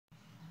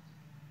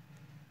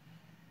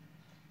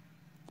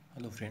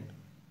Hello friend,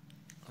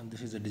 and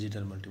this is a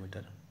digital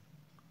multimeter.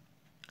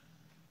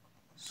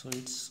 So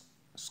its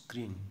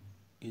screen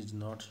is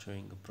not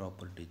showing the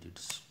proper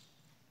digits.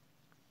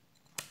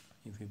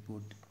 If you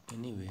put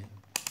anywhere,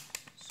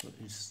 so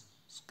its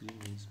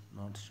screen is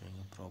not showing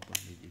a proper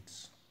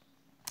digits.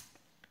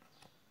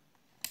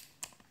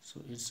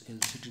 So its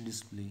LCD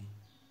display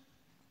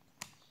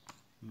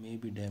may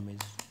be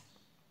damaged,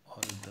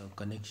 or the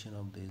connection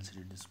of the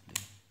LCD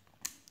display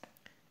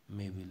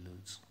may be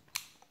loose.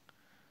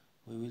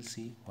 We will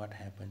see what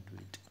happened to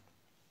it.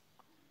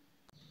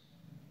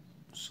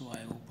 So I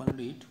opened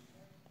it.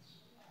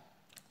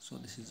 So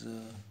this is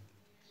a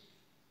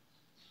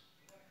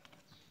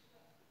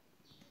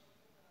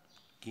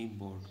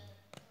keyboard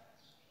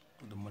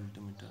to the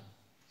multimeter.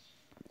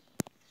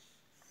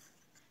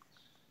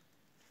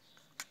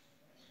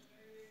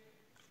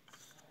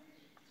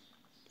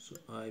 So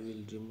I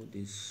will remove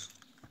this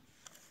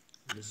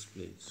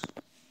displays.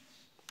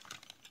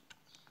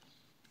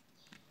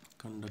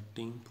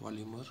 Conducting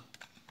polymer.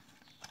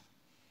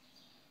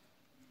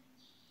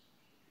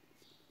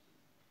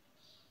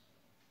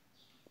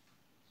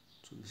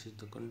 So this is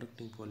the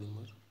conducting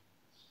polymer,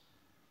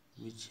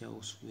 which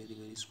has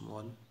very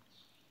small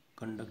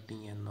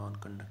conducting and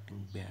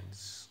non-conducting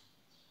bands.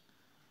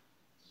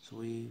 So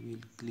we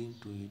will clean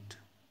to it,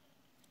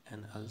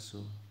 and also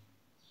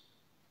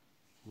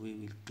we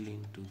will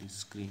clean to the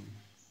screen,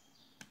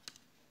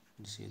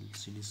 this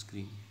LCD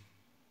screen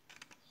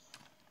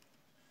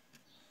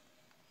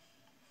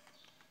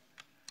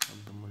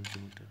of the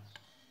multimeter.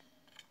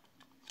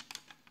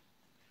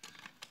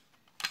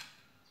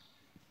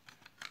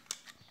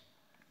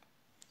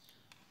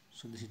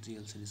 So this is the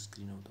LCD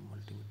screen of the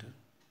multimeter.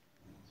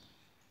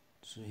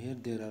 So here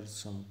there are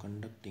some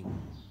conducting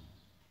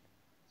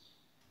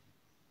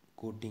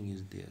coating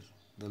is there,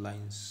 the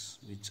lines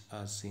which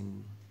are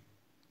seen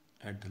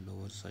at the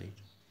lower side.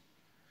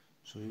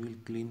 So we will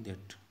clean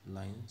that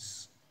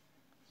lines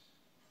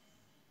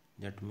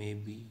that may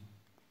be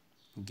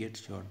get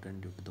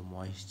shortened due to the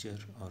moisture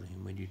or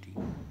humidity.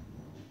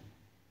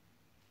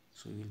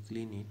 So we will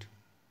clean it.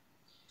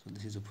 So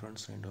this is the front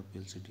side of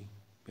LCD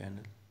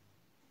panel.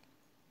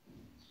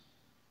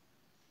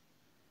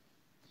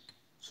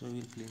 So we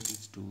will clean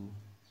these two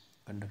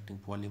conducting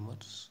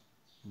polymers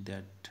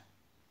that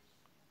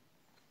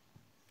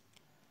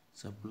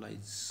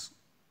supplies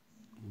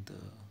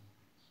the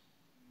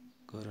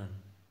current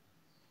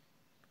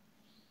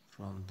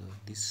from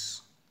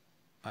this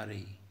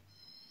array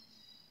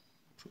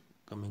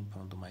coming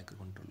from the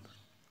microcontroller.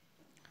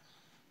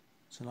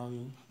 So now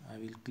I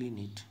will clean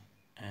it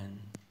and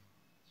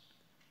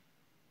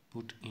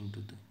put into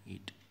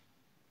it.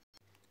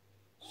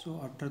 So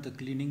after the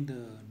cleaning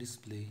the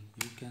display,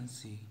 you can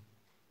see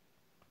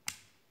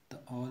the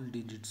all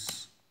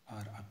digits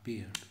are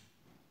appeared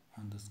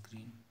on the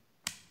screen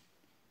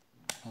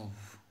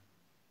of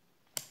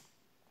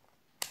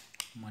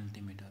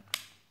multimeter.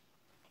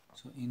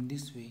 So in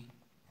this way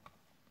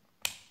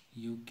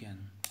you can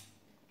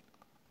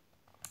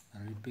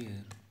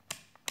repair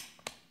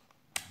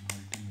a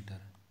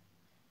multimeter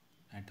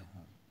at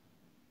home.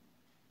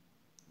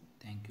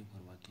 Thank you for